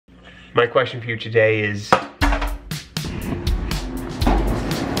My question for you today is... Alright,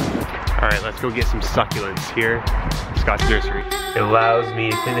 let's go get some succulents here. Scott's nursery. It allows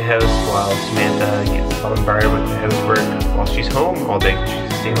me to clean the house while Samantha gets bombarded with the housework while she's home all day because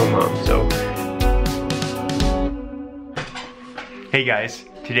she's a stay-home mom, so... Hey guys,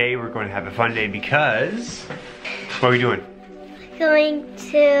 today we're going to have a fun day because... What are we doing? Going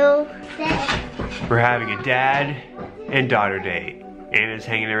to... We're having a dad and daughter day. Anna's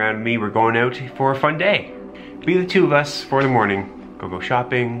hanging around with me. We're going out for a fun day. Be the two of us for the morning. Go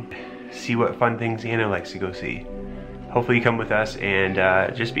shopping, see what fun things Anna likes to go see. Hopefully you come with us and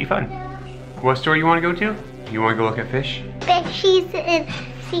just be fun. What store do you want to go to? You want to go look at fish? Fishies and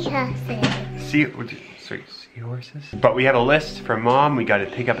seahorses. Seahorses? But we have a list from Mom. We got to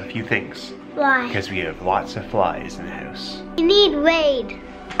pick up a few things. Why? Because we have lots of flies in the house. You need Raid.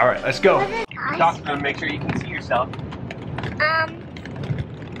 Alright, let's go. Talk to them, make sure you can see yourself.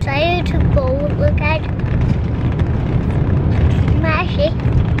 Try to go look at magic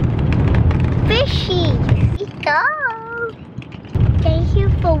fishy. Let's go. Thank you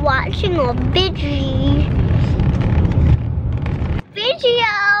for watching our video.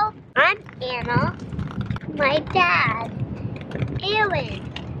 I'm Anna. My dad, Aaron.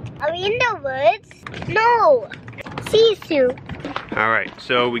 Are we in the woods? No. See you soon. Alright,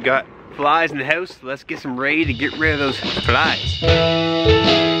 so we got flies in the house. Let's get some Raid to get rid of those flies.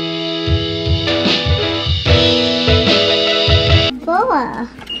 Four.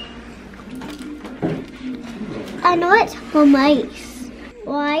 I know it's for mice.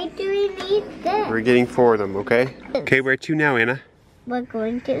 Why do we need this? We're getting 4 of them, okay? Okay, where to now, Anna? We're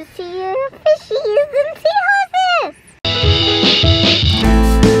going to see fishies and seahorses.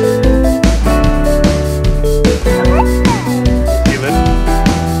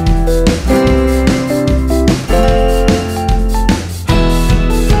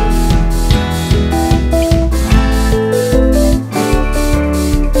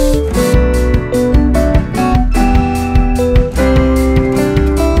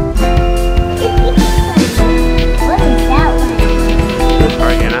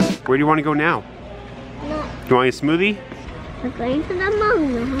 Where do you want to go now? No. Do you want a smoothie? We're going to the mall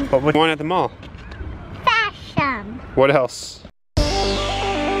now. What do you want at the mall? Fashion. What else?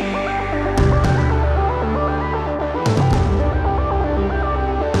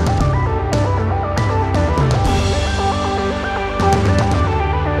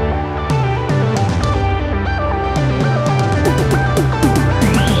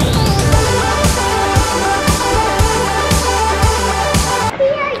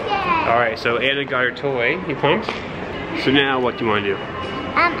 So Anna got her toy. You pumped? So now what do you want to do?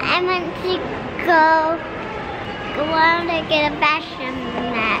 I want to go around and get a fashion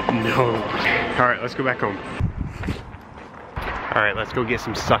mat. No. Alright, let's go back home. Alright, let's go get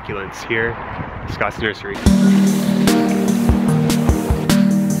some succulents here. Scott's nursery.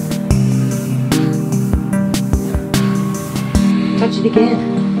 Touch it again.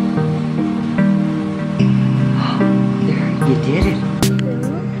 There, you did it.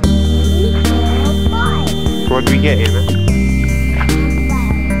 What did we get, Anna?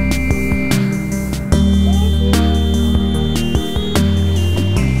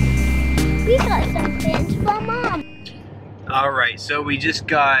 We got some plants for Mom. Alright, so we just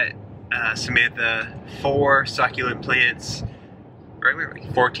got Samantha 4 succulent plants. Right, we were like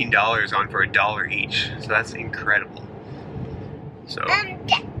 $14 on for $1 each. So that's incredible. So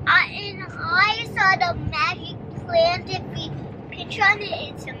And I saw the magic plant. If we picture on it,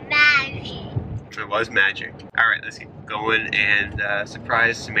 it's magic. it was magic. Alright, let's get going and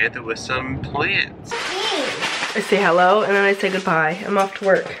surprise Samantha with some plants. I say hello and then I say goodbye. I'm off to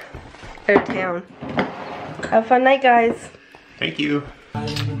work. Out of town. Have a fun night, guys. Thank you.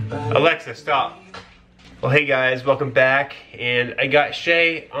 Alexa, stop. Well, hey guys, welcome back. And I got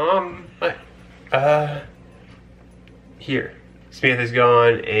Shay, here. Samantha's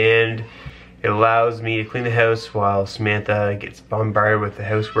gone and it allows me to clean the house while Samantha gets bombarded with the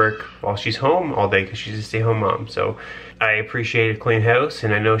housework while she's home all day because she's a stay-home mom. So I appreciate a clean house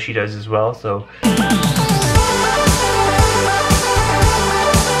and I know she does as well, so.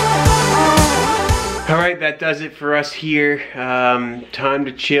 Alright, that does it for us here. Time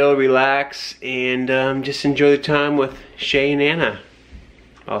to chill, relax, and just enjoy the time with Shay and Anna.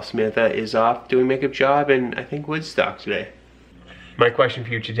 While Samantha is off doing makeup job and I think Woodstock today. My question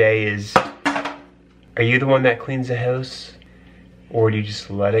for you today is, are you the one that cleans the house? Or do you just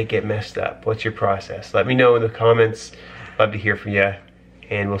let it get messed up? What's your process? Let me know in the comments. Love to hear from you.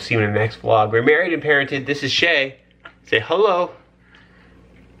 And we'll see you in the next vlog. We're married and parented. This is Shay. Say hello.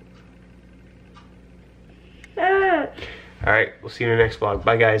 Alright, we'll see you in the next vlog.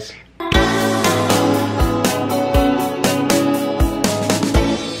 Bye guys. now.